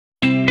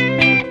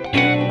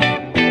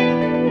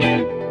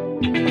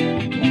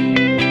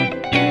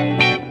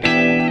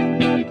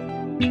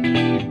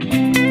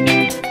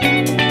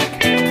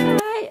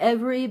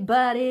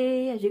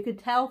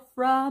could tell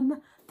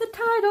from the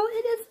title,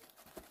 it is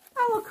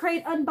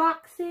Owlcrate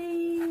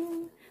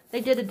unboxing.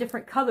 They did a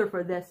different color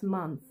for this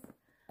month.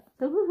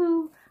 So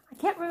woohoo. I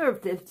can't remember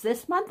if it's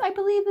this month, I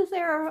believe, is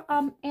their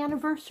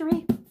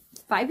anniversary.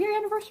 5-year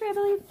anniversary, I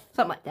believe.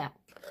 Something like that.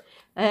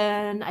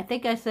 And I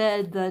think I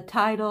said the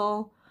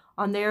title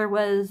on there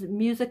was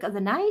Music of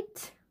the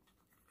Night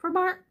for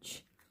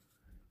March.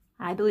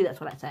 I believe that's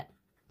what I said.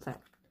 So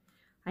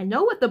I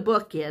know what the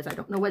book is. I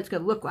don't know what it's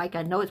going to look like.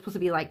 I know it's supposed to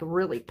be like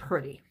really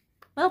pretty.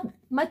 Well,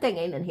 my thing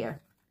ain't in here.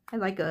 I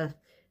like a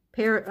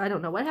pair. I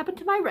don't know what happened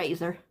to my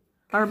razor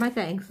or my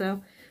thing. So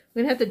I'm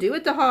going to have to do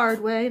it the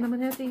hard way. And I'm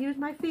going to have to use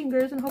my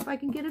fingers and hope I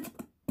can get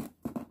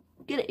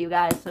it, you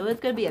guys. So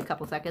it's going to be a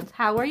couple seconds.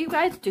 How are you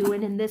guys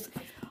doing in this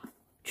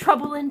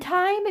troubling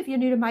time? If you're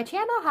new to my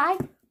channel, hi,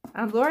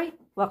 I'm Lori.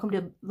 Welcome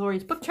to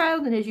Lori's Book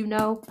Child. And as you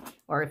know,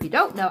 or if you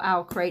don't know,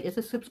 Owlcrate is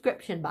a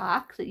subscription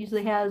box. It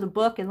usually has a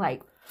book and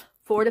like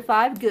 4 to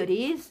 5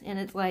 goodies. And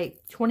it's like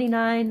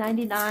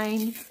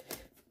 $29.99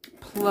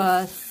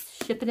 plus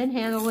shipping and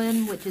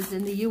handling, which is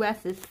in the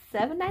U.S. is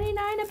 $7.99,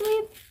 I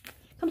believe.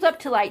 Comes up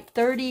to like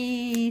either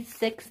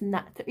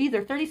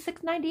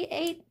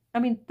 $36.98. I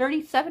mean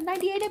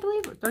 $37.98, I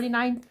believe, or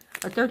 $39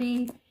 or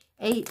 $38.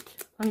 I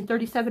mean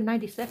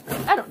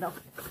 $37.96. I don't know.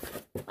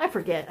 I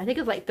forget. I think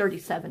it's like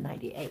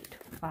 $37.98.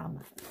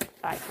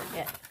 I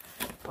forget.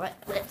 But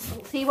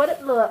let's see what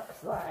it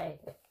looks like.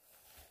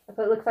 That's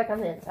what it looks like on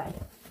the inside.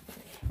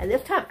 And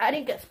this time I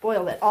didn't get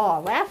spoiled at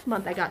all. Last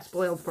month I got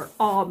spoiled for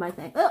all my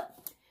things. Oh,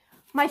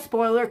 my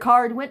spoiler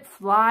card went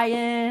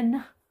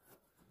flying.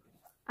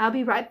 I'll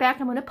be right back.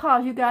 I'm going to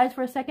pause you guys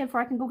for a second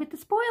before I can go get the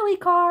spoily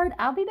card.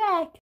 I'll be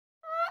back.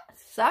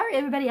 Sorry,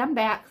 everybody. I'm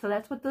back. So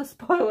that's what the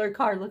spoiler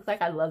card looks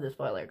like. I love the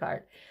spoiler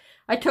card.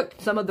 I took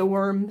some of the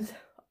worms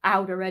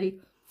out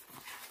already.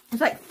 There's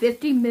like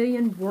 50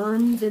 million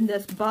worms in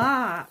this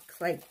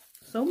box. Like,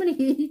 so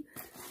many.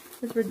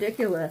 It's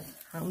ridiculous.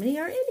 How many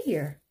are in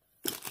here?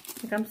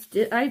 Like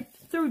I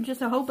threw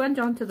just a whole bunch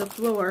onto the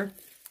floor.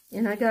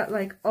 And I got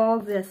like all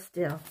this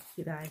still,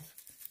 you guys.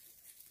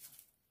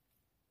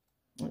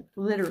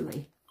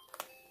 Literally.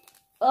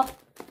 Oh,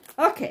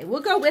 okay, we'll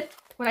go with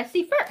what I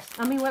see first.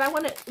 I mean, what I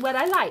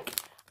like.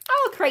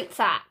 Owlcrate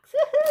socks.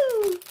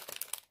 Woohoo!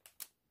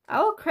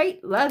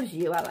 Owlcrate loves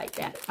you. I like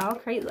that.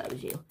 Owlcrate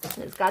loves you.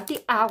 And it's got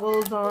the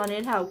owls on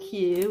it. How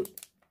cute.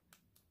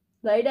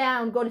 Lay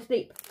down. Go to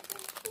sleep.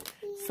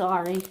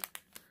 Sorry.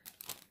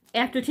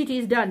 After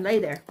TT's done, lay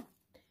there.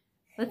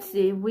 Let's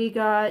see. We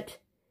got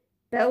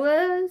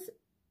Bella's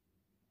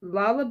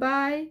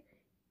Lullaby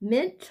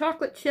Mint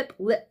Chocolate Chip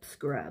Lip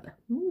Scrub.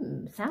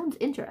 Sounds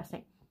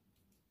interesting.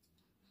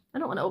 I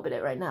don't want to open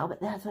it right now, but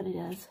that's what it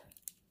is.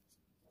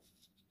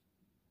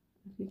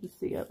 If you can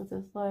see it with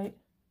this light.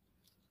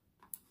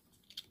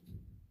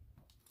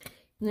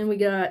 And then we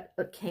got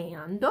a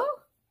candle.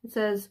 It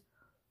says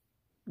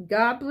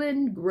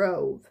Goblin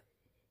Grove.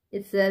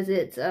 It says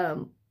it's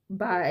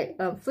by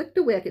Flick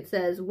the Wick. It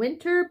says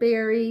Winter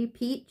Berry,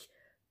 Peach,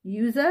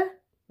 Yuza,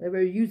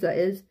 whatever Yuza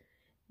is,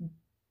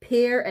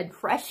 Pear, and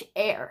Fresh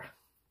Air.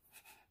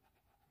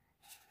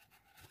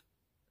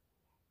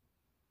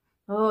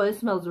 Oh, it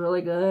smells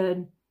really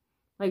good.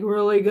 Like,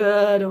 really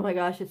good. Oh my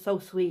gosh, it's so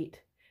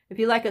sweet. If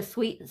you like a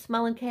sweet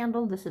smelling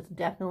candle, this is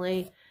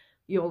definitely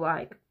you'll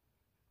like.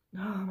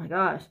 Oh my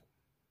gosh.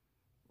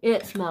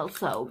 It smells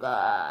so good.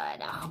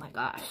 Oh my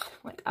gosh.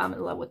 Like, I'm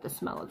in love with the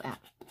smell of that.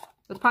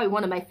 It's probably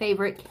one of my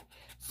favorite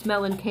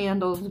smelling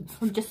candles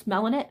from just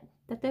smelling it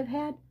that they've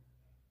had.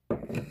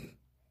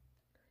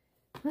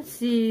 Let's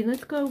see.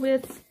 Let's go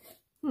with,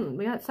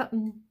 we got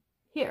something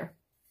here.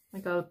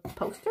 Like a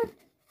poster.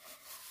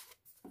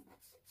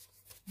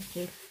 Let's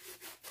see.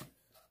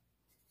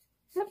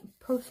 Yep,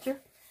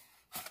 poster.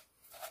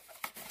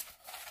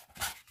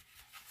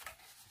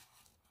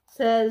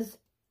 Says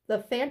The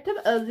Phantom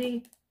of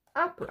the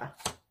Opera.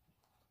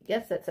 I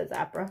guess that says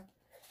opera.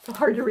 It's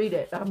hard to read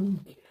it.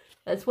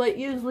 That's what it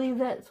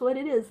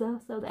is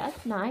though, so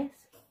that's nice.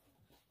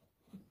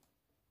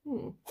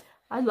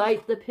 I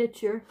like the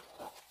picture.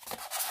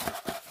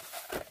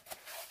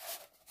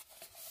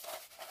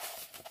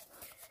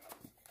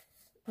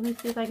 Let me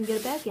see if I can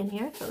get it back in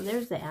here. So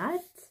there's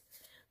that.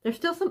 There's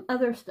still some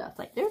other stuff.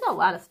 Like, there's a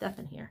lot of stuff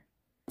in here.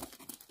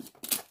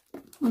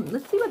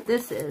 Let's see what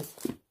this is.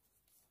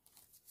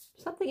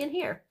 Something in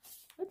here.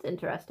 That's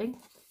interesting.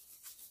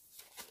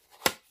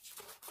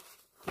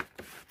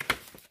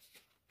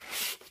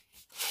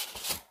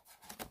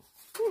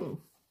 I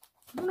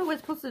don't know what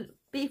it's supposed to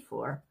be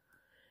for.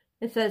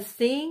 It says,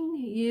 Sing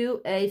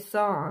You a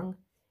Song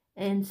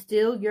and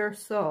Still Your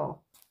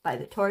Soul by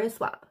Victoria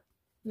Swap.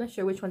 I'm not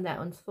sure which one that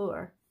one's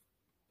for.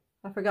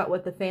 I forgot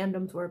what the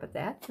fandoms were, but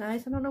that's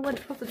nice. I don't know what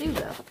it's supposed to do,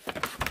 though.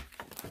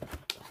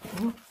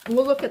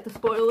 We'll look at the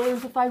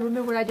spoilers if I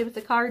remember what I did with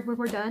the card when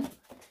we're done.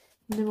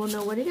 And then we'll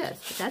know what it is.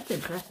 But that's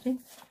interesting.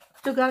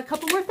 Still got a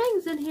couple more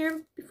things in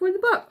here before the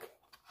book.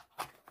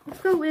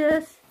 Let's go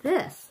with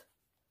this.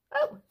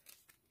 Oh!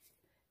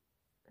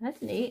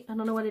 That's neat. I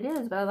don't know what it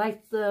is, but I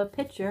like the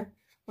picture. I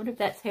wonder if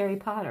that's Harry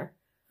Potter.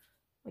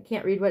 I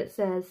can't read what it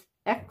says.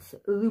 Ex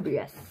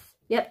Lubrius.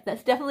 Yep,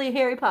 that's definitely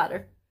Harry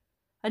Potter.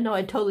 I know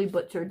I totally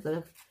butchered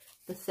the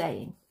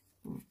saying.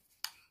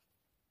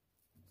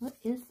 What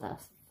is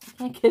this?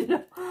 I can't get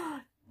it.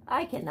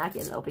 I cannot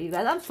get it open, you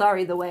guys. I'm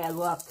sorry the way I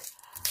looked.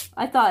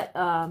 I thought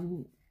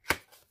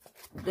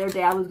their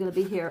dad was going to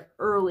be here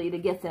early to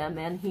get them,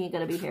 and he ain't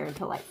going to be here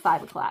until like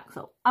 5 o'clock.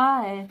 So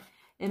I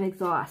am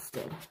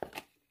exhausted.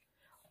 I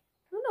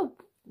don't know.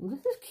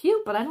 This is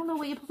cute, but I don't know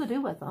what you're supposed to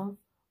do with them.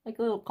 Like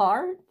a little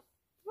card?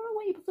 I don't know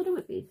what you're supposed to do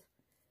with these.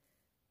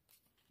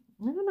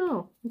 I don't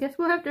know. I guess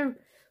we'll have to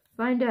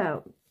find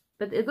out.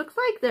 But it looks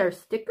like they're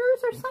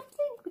stickers or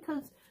something,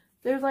 because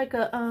there's like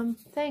a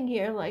thing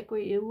here, like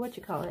where you, what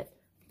you call it.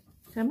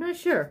 So I'm not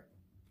sure.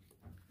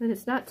 And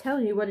it's not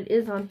telling you what it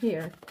is on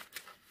here.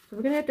 So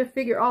we're gonna have to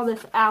figure all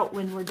this out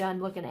when we're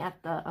done looking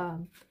at the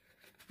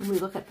when we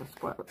look at the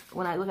spoiler,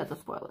 when I look at the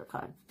spoiler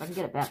card. If I can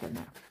get it back in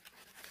there.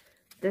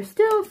 There's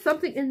still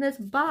something in this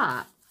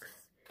box.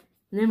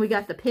 And then we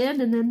got the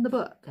pen and then the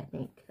book, I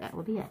think. That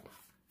will be it.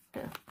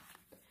 Yeah.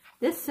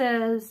 This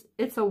says,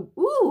 it's a,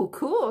 ooh,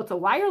 cool. It's a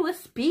wireless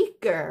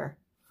speaker.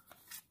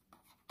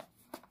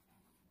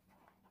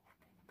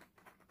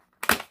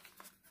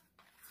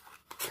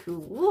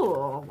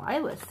 Cool.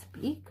 Wireless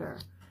speaker.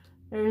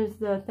 There's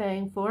the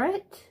thing for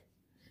it.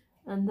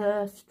 And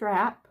the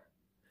strap.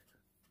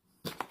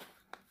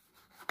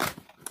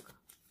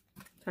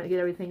 Trying to get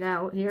everything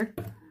out here.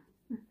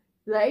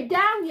 Lay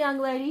down, young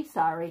lady.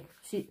 Sorry.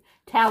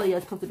 Talia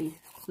is supposed to be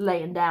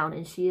laying down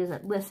and she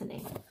isn't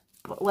listening.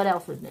 But what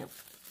else is new?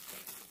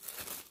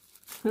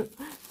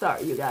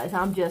 Sorry, you guys.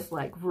 I'm just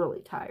like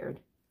really tired.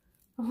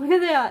 Oh, look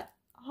at that.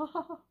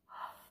 Oh,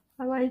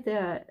 I like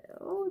that.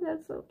 Oh,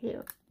 that's so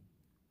cute.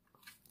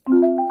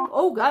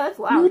 Oh, God, that's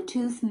loud.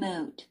 Bluetooth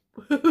mode.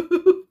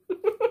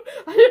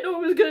 I didn't know I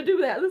was going to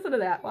do that. Listen to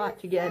that.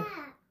 Watch again.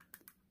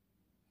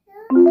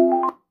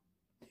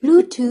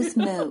 Bluetooth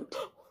mode.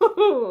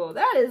 Oh,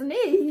 that is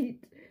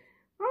neat.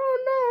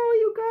 Oh, no,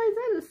 you guys.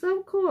 That is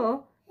so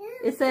cool.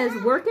 It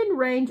says working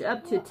range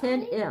up to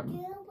 10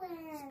 M.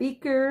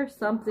 Speaker,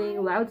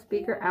 something,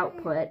 loudspeaker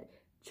output,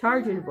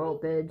 charging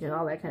voltage, and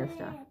all that kind of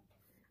stuff.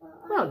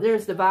 Well,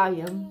 there's the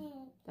volume.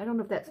 I don't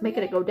know if that's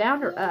making it go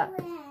down or up.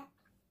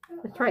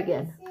 Let's try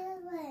again.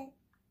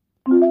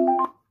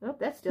 Oh,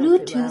 that's still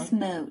Bluetooth too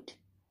loud. mode.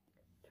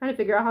 Trying to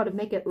figure out how to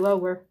make it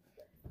lower.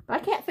 I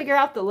can't figure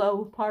out the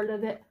low part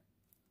of it.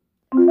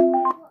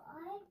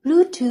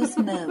 Bluetooth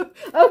mode.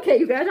 Okay,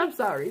 you guys, I'm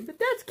sorry, but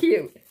that's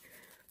cute.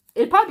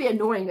 It'd probably be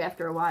annoying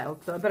after a while,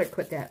 so I better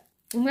quit that.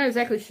 I'm not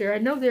exactly sure. I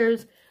know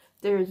there's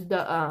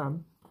the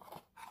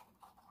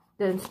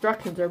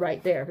instructions are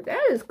right there. But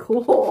that is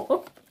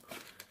cool.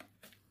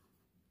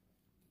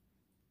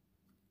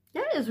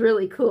 That is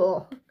really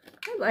cool.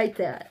 I like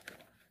that.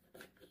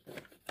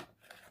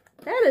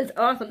 That is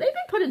awesome. They've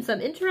been putting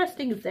some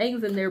interesting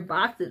things in their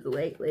boxes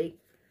lately.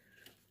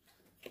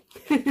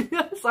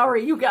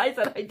 Sorry, you guys,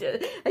 that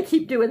I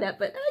keep doing that,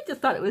 but I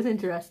just thought it was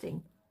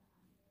interesting.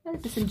 I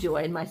was just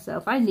enjoying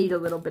myself. I need a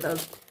little bit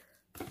of,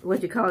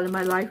 what you call it, in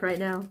my life right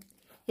now.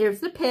 Here's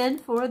the pen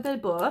for the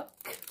book.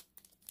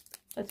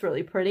 That's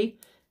really pretty.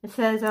 It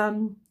says,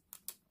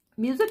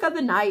 Music of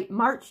the Night,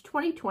 March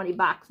 2020,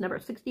 box number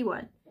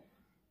 61.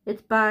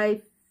 It's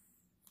by,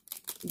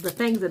 the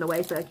thing's in the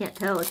way, so I can't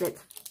tell if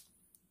it's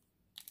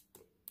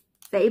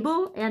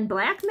Fable and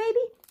Black, maybe?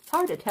 It's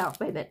hard to tell.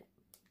 Wait a minute.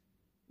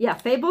 Yeah,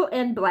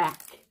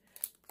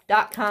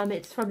 fableandblack.com.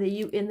 It's from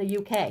in the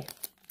UK.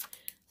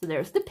 So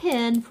there's the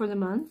pen for the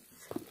month.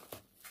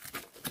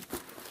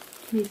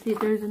 Let me see if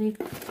there's any,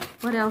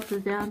 what else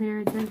is down there?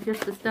 I think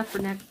just the stuff for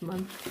next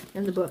month.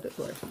 And the book, of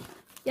course.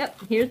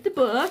 Yep, here's the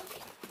book.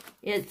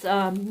 It's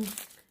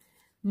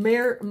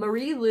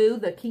Marie Lou,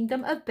 The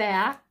Kingdom of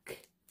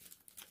Back,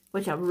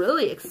 which I'm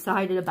really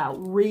excited about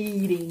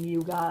reading,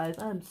 you guys.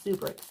 I'm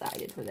super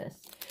excited for this.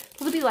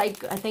 It'll be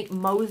like, I think,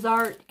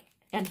 Mozart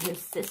and his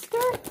sister.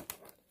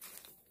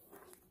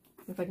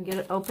 If I can get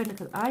it open,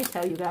 because I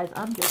tell you guys,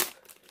 I'm just,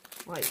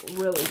 like,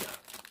 really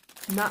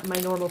not my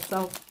normal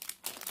self.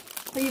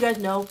 So you guys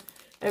know,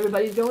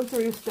 everybody's going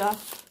through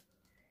stuff.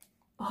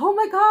 Oh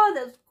my God,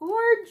 that's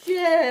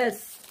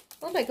gorgeous.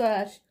 Oh my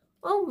gosh.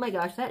 Oh my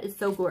gosh, that is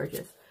so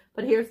gorgeous.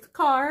 But here's the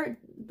card,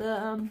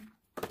 the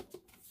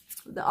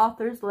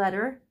author's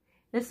letter.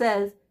 It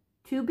says,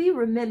 to be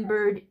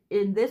remembered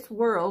in this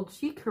world,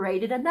 she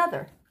created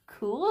another.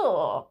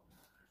 Cool.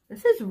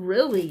 This is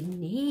really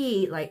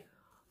neat. Like,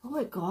 oh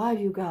my God,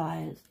 you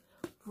guys.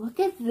 Look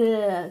at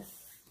this.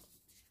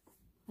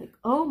 Like,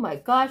 oh my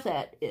gosh,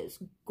 that is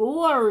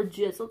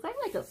gorgeous. Looks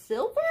like a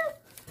silver?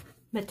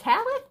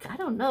 Metallic? I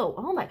don't know.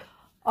 Oh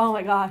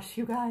my gosh,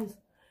 you guys.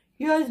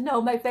 You guys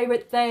know my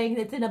favorite thing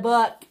that's in a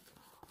book.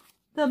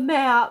 The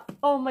map.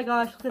 Oh my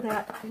gosh, look at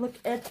that. Look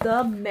at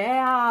the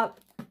map.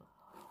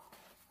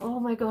 Oh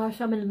my gosh,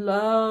 I'm in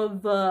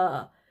love.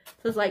 So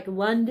it's like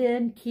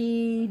London,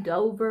 Key,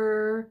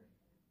 Dover.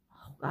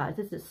 Oh God,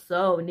 this is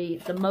so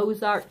neat. The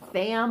Mozart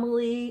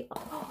family.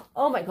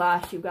 Oh my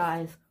gosh, you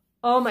guys.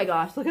 Oh my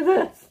gosh, look at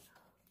this.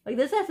 Like,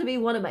 this has to be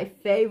one of my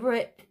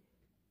favorite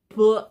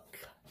book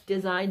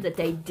designs that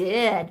they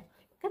did.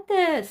 Look at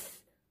this.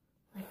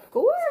 Like,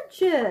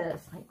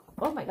 gorgeous. Like,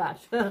 oh my gosh.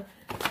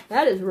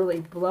 That is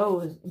really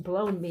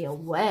blown me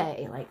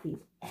away. Like these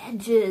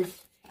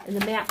edges and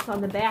the mats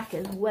on the back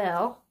as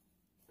well.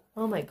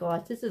 Oh my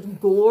gosh, this is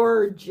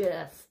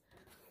gorgeous.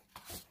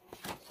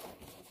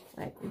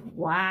 Like,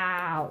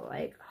 wow.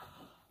 Like,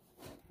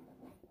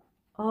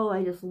 oh,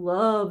 I just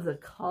love the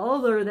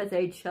color that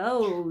they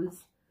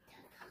chose.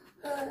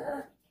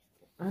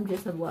 I'm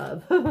just in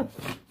love.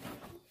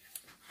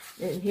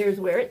 And here's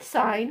where it's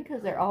signed,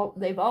 because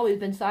they've always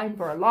been signed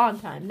for a long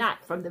time,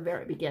 not from the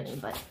very beginning,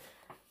 but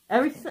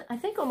I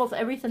think almost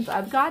ever since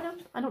I've got them.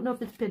 I don't know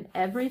if it's been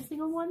every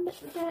single one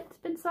that's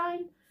been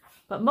signed,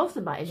 but most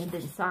of mine have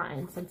been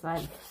signed since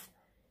I've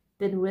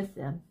been with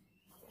them.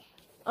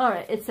 All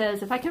right, it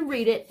says, if I can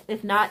read it,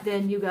 if not,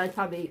 then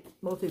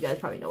most of you guys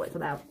probably know what it's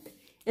about.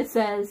 It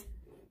says,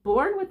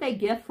 born with a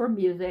gift for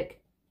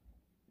music,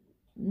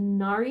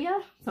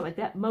 Naria, something like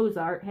that,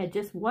 Mozart, had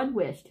just one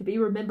wish, to be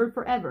remembered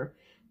forever.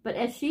 But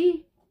as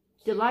she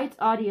delights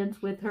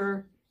audience with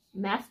her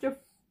masterful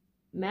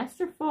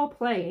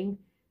playing,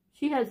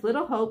 she has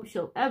little hope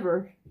she'll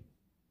ever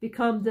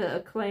become the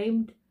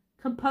acclaimed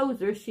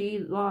composer she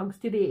longs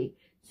to be.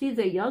 She's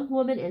a young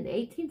woman in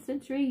 18th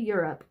century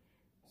Europe,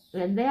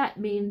 and that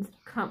means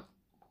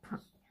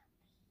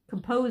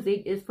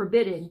composing is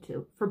forbidden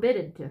to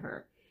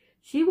her.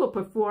 She will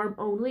perform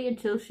only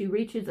until she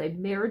reaches a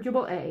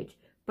marriageable age,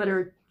 but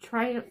her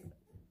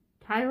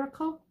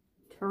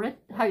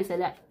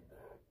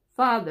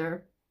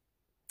father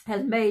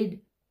has made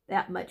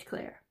that much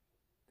clear.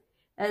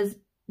 As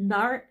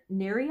Naria,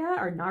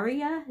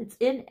 it's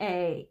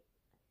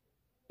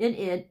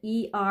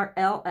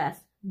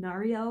N-N-E-R-L-S,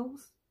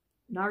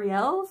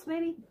 Nariels,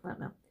 maybe? I don't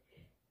know.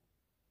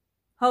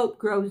 Hope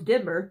grows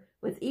dimmer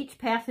with each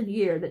passing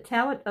year. The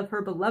talent of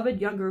her beloved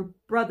younger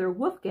brother,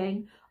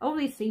 Wolfgang,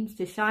 only seems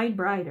to shine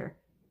brighter.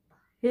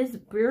 His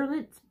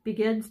brilliance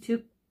begins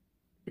to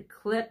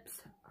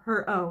eclipse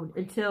her own,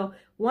 until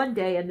one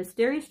day a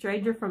mysterious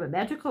stranger from a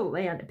magical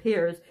land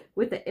appears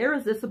with an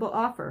irresistible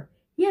offer.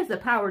 He has the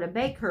power to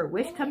make her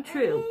wish come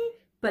true,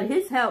 but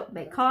his help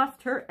may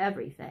cost her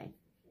everything.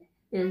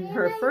 In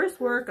her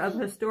first work of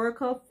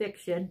historical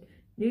fiction,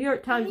 New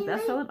York Times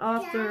bestselling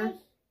author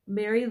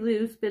Mary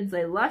Lou spins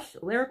a lush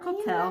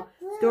lyrical tale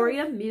story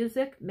of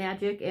music,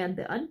 magic, and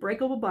the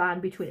unbreakable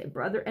bond between a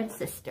brother and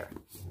sister.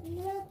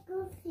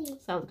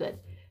 Sounds good.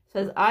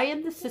 Says, I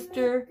am the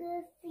sister,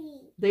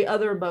 the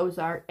other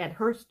Mozart, and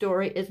her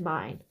story is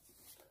mine.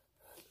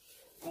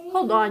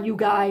 Hold on, you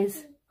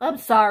guys. I'm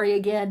sorry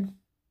again.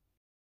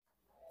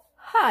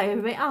 Hi,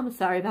 everybody. I'm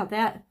sorry about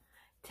that.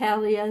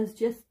 Talia's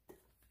just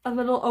a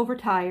little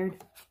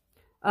overtired.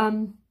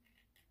 Oh,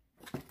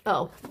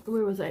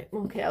 where was I?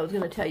 Okay, I was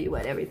going to tell you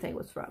what everything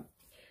was from.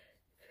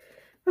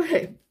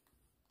 Okay.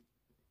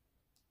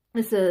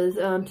 It says,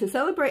 to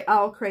celebrate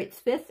Owlcrate's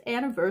 5th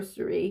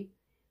anniversary,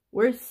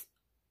 we've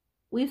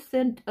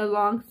sent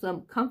along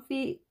some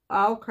comfy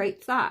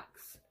Owlcrate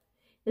socks.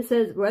 It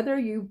says, whether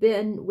you've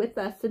been with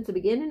us since the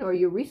beginning or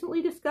you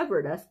recently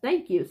discovered us,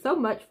 thank you so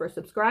much for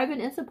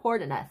subscribing and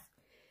supporting us.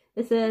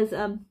 It says,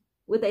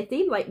 with a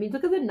theme like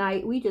Music of the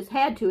Night, we just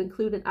had to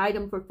include an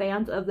item for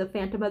fans of the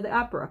Phantom of the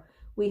Opera.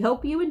 We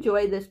hope you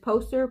enjoy this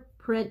poster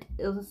print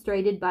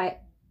illustrated by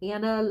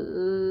Anna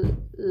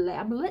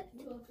Labelet,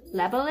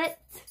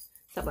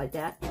 something like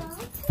that.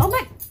 Oh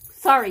my,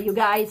 sorry you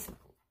guys.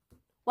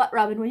 What,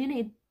 Robin, what do you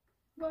need?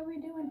 What are we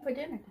doing for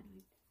dinner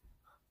tonight?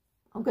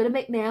 I'm going to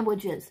make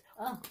sandwiches.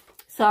 Oh.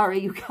 Sorry,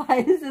 you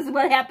guys. This is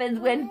what happens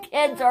when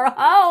kids are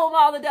home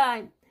all the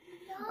time.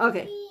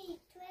 Okay.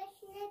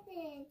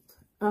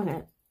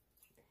 Okay.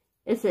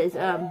 It says, He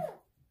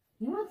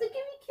wants to give me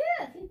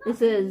kiss. It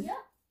says,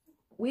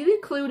 we've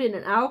included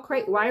an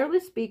Owlcrate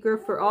wireless speaker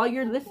for all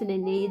your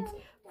listening needs,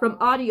 from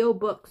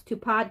audiobooks to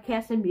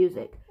podcasts and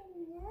music.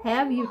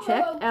 Have you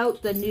checked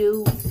out the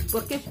new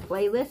bookish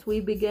playlist we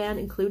began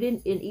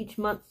including in each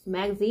month's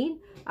magazine?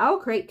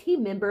 Owlcrate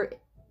team member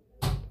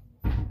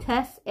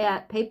Tess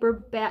at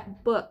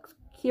Paperback Books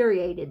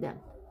curated them.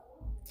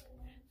 So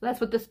that's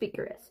what the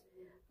speaker is.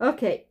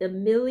 Okay,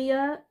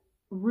 Amelia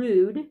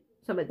Rude,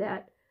 some of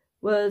that,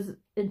 was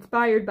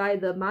inspired by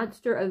the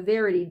Monster of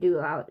Verity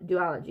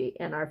duology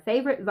and our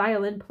favorite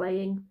violin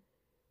playing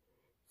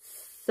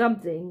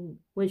something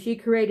when she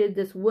created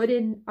this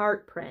wooden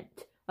art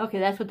print. Okay,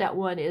 that's what that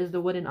one is,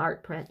 the wooden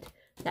art print.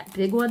 That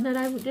big one that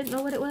I didn't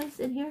know what it was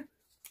in here.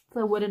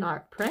 The wooden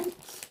art print.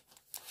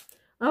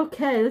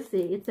 Okay, let's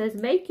see. It says,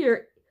 make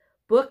your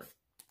books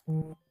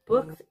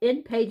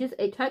in pages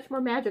a touch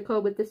more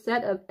magical with the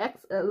set of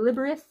ex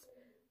libris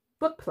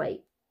book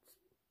plates.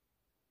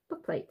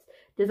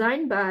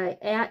 Designed by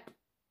at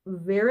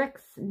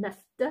Verix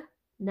Nestia,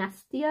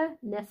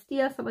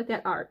 something like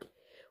that art.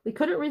 We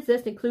couldn't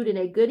resist including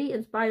a goodie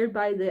inspired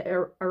by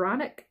the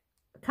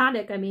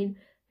iconic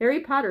Harry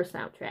Potter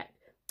soundtrack.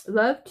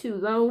 Love to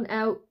loan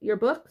out your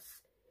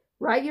books?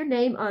 Write your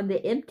name on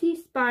the empty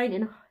spine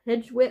in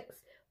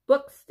Hedgewick's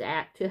book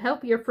stack to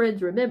help your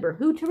friends remember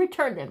who to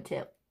return them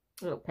to.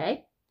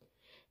 Okay.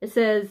 It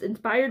says,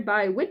 inspired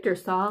by winter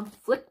song,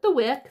 flick the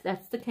wick,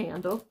 that's the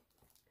candle.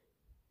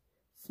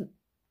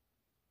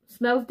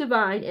 Smells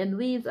divine and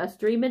leaves us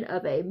dreaming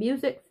of a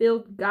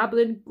music-filled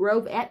goblin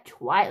grove at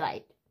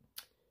twilight.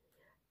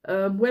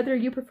 Whether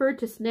you prefer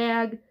to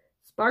snag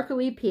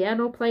sparkly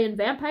piano-playing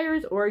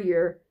vampires or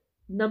your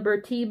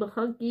number team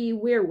hunky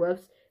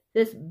werewolves,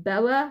 this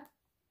Bella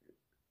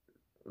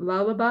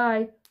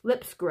Lullaby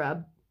Lip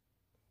Scrub,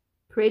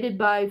 created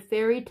by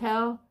Fairy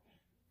Tale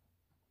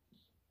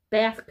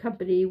Bath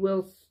Company,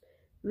 will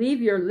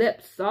leave your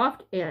lips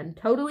soft and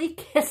totally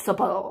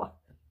kissable.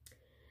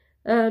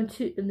 And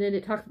then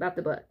it talks about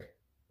the book.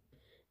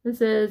 It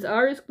says,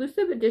 our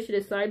exclusive edition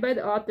is signed by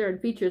the author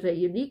and features a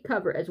unique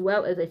cover as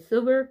well as a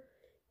silver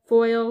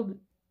foiled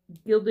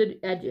gilded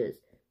edges.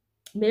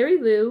 Mary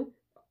Lou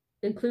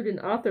included an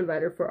author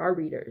letter for our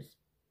readers.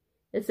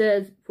 It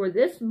says, for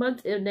this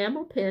month's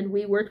enamel pin,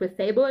 we worked with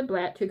Fable and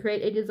Blatt to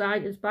create a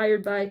design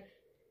inspired by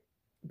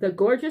the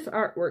gorgeous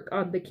artwork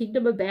on the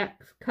Kingdom of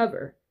Bats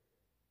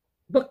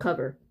book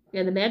cover,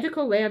 and the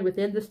magical land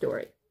within the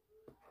story.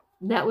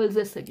 And that was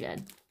this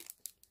again.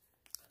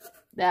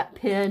 That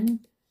pin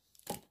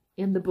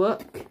in the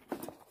book.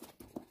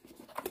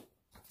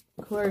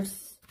 Of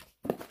course,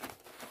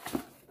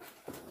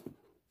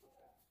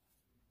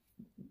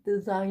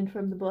 design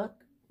from the book.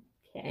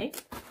 Okay.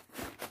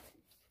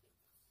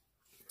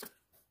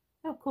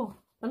 Oh, cool.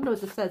 I don't know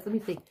what this says. Let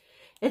me see.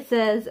 It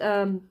says,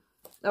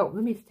 let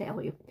me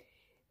tell you.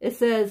 It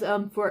says,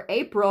 for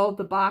April,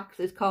 the box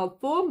is called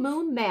Full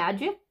Moon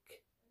Magic.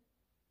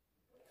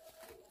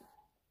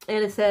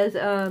 And it says,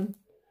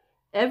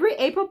 every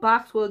April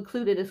box will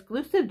include an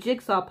exclusive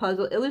jigsaw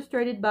puzzle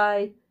illustrated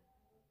by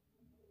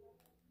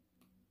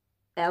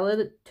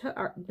Alan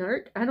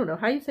Nert. I don't know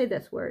how you say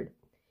this word.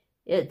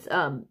 It's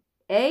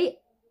Atalienart.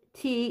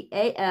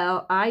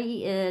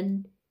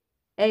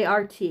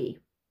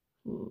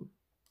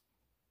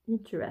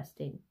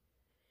 Interesting.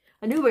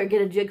 I knew we were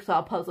getting a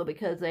jigsaw puzzle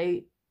because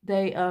they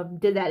did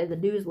that in the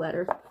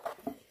newsletter.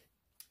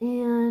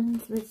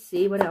 And let's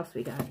see what else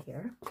we got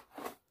here.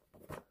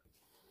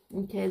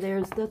 Okay,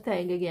 there's the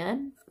thing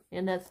again.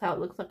 And that's how it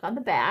looks like on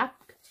the back.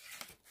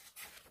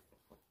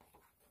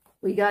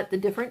 We got the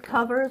different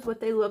covers,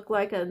 what they look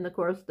like, and of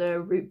course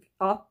the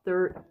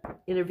author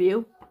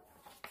interview.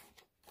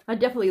 I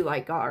definitely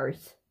like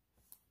ours.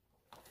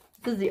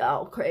 This is the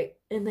Owlcrate,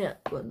 and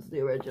that one's the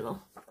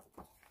original.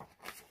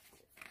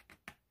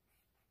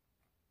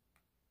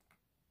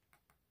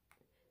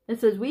 It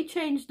says, we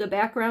changed the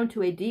background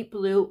to a deep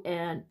blue,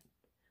 and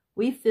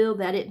we feel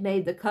that it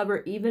made the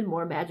cover even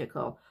more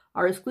magical.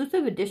 Our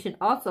exclusive edition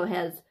also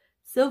has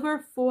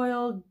silver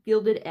foil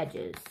gilded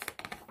edges.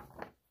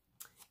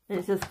 And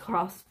it says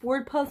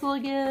crossword puzzle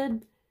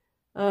again.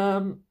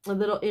 A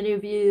little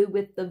interview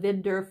with the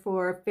vendor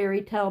for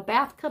Fairy Tale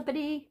Bath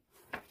Company.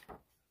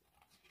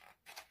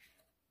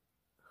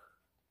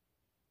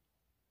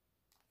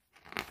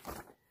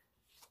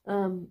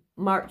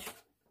 March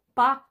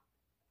box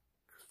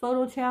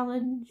photo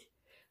challenge.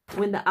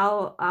 When the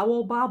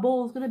owl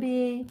bobble is going to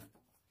be.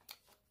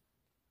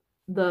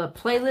 The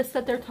playlist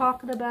that they're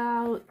talking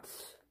about.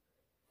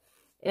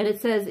 And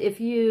it says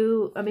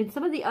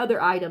some of the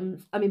other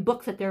items,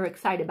 books that they're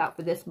excited about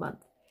for this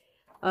month.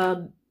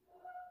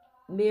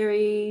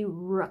 Mary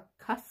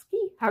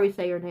Rukuski, how do you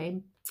say her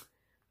name?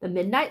 The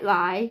Midnight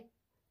Lie.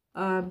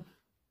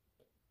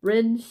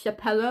 Rin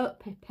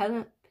Shapesi,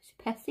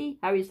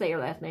 how do you say her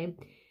last name?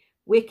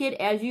 Wicked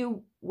As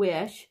You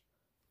Wish.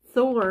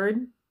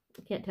 Thorn,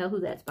 I can't tell who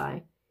that's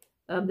by.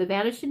 The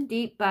Vanishing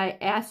Deep by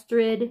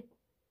Astrid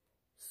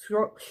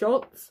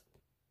Schultz.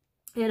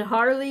 And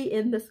Harley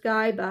in the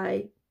Sky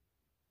by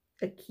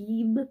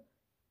Akeem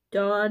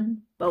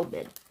Dawn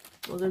Bowman.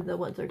 Those are the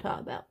ones they're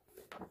talking about.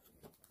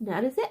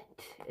 That is it.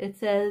 It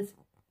says,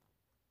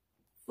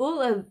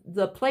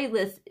 the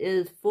playlist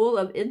is full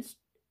of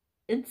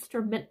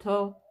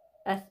instrumental,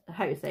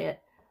 how you say it,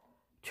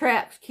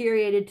 tracks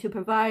curated to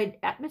provide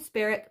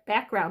atmospheric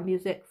background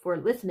music for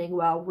listening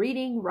while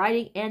reading,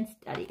 writing, and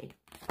studying.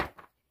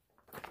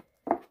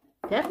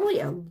 Definitely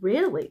a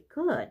really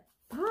good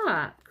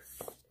box.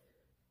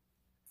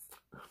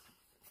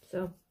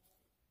 So,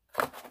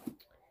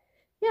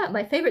 yeah,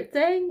 my favorite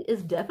thing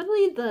is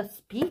definitely the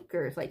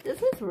speakers. Like,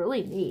 this is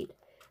really neat.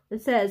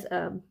 It says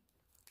all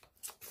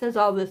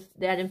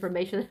that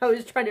information that I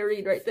was trying to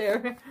read right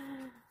there.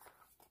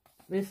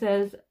 It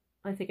says,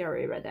 I think I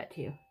already read that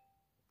to you.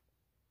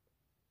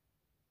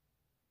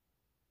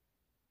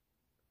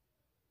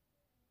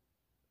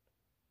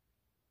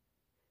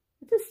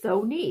 This is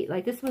so neat.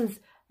 Like, this was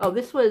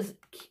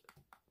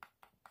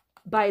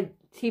by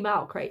Team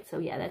Owlcrate. So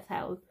yeah, that's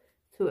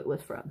who it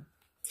was from.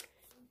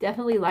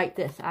 Definitely like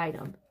this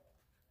item.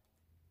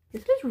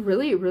 This is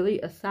really, really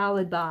a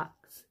solid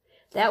box.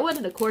 That one,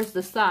 and of course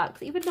the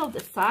socks. Even though the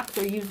socks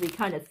are usually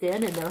kind of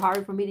thin and they're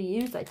hard for me to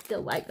use, I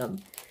still like them.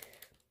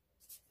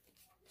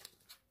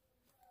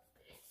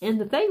 And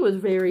the thing was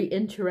very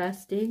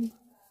interesting.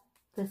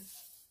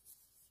 This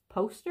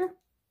poster,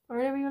 or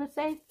whatever you want to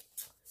say.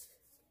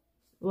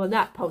 Well,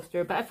 not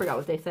poster, but I forgot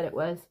what they said it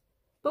was.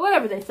 But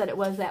whatever they said it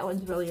was, that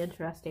one's really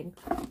interesting.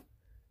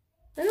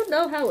 I don't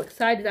know how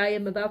excited I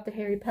am about the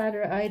Harry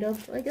Potter item.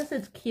 I guess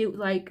it's cute,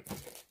 like,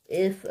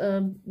 if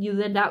you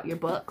lend out your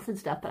books and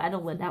stuff, but I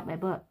don't lend out my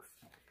books.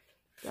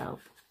 So,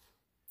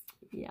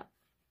 yeah.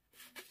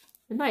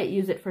 I might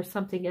use it for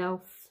something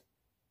else.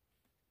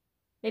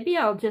 Maybe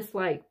I'll just,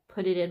 like,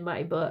 put it in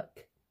my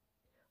book.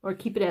 Or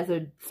keep it as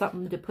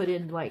something to put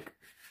in, like,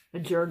 a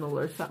journal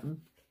or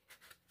something.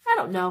 I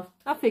don't know.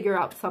 I'll figure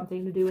out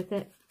something to do with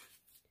it.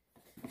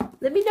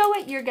 Let me know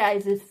what your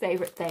guys'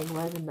 favorite thing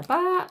was in the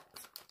box.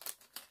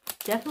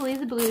 Definitely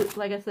the blue,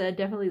 like I said,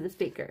 definitely the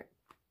speaker.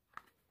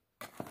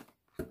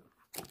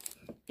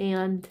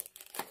 And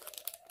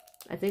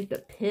I think the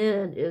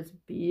pen is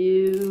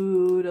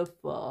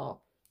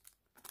beautiful.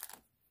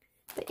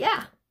 But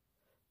yeah,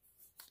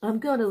 I'm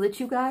going to let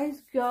you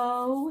guys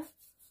go.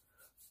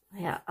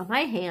 Yeah, on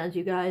my hands,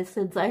 you guys,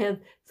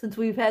 since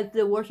we've had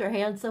to wash our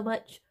hands so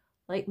much,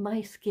 like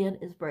my skin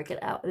is breaking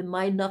out and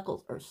my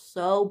knuckles are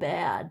so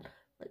bad.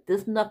 Like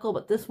this knuckle,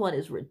 but this one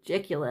is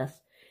ridiculous.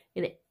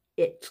 And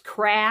it's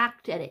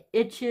cracked and it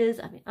itches.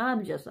 I mean,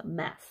 I'm just a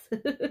mess.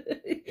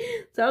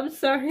 So I'm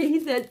sorry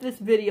that this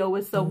video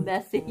was so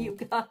messy, you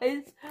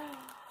guys.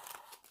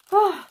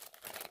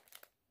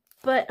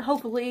 But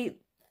hopefully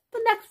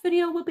the next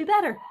video will be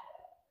better.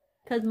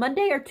 Because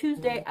Monday or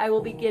Tuesday, I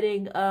will be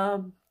getting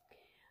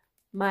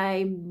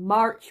my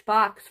March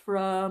box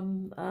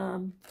from,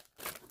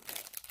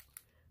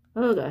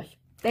 oh gosh,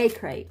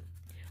 Owlcrate.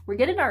 We're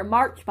getting our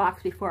March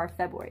box before our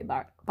February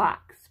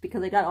box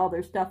because they got all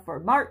their stuff for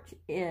March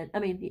in. I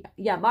mean,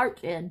 yeah,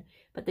 March in,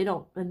 but they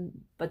don't.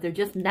 But they're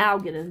just now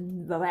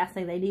getting the last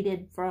thing they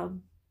needed for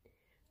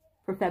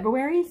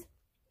February's.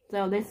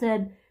 So they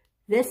said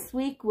this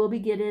week we'll be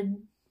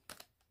getting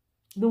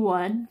the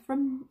one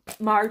from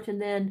March, and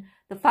then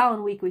the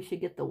following week we should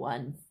get the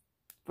one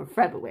for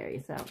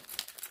February. So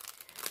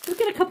we'll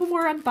get a couple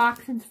more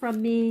unboxings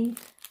from me.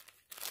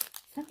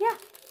 So yeah,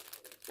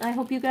 I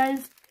hope you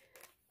guys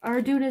are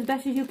doing as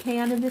best as you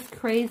can in this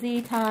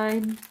crazy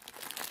time.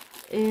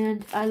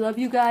 And I love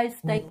you guys.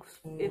 Thanks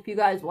if you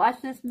guys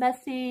watch this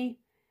messy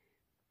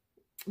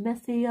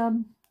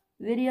video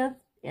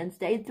and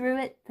stayed through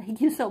it. Thank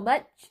you so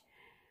much.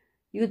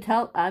 You can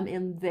tell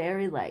I'm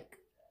very, like,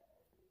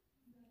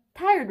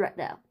 tired right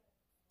now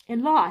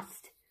and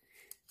lost.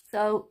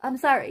 So I'm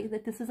sorry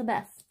that this is a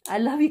mess. I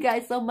love you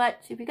guys so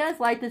much. If you guys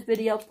like this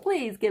video,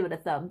 please give it a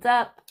thumbs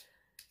up.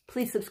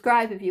 Please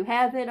subscribe if you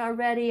haven't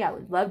already. I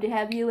would love to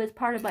have you as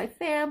part of my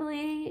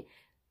family.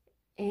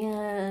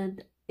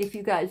 And if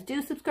you guys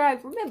do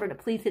subscribe, remember to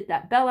please hit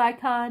that bell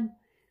icon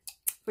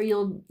where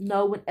you'll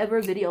know whenever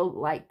a video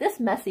like this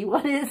messy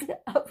one is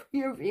up for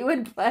your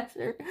viewing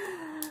pleasure.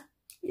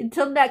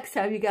 Until next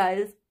time, you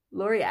guys,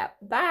 Lori out.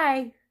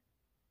 Bye.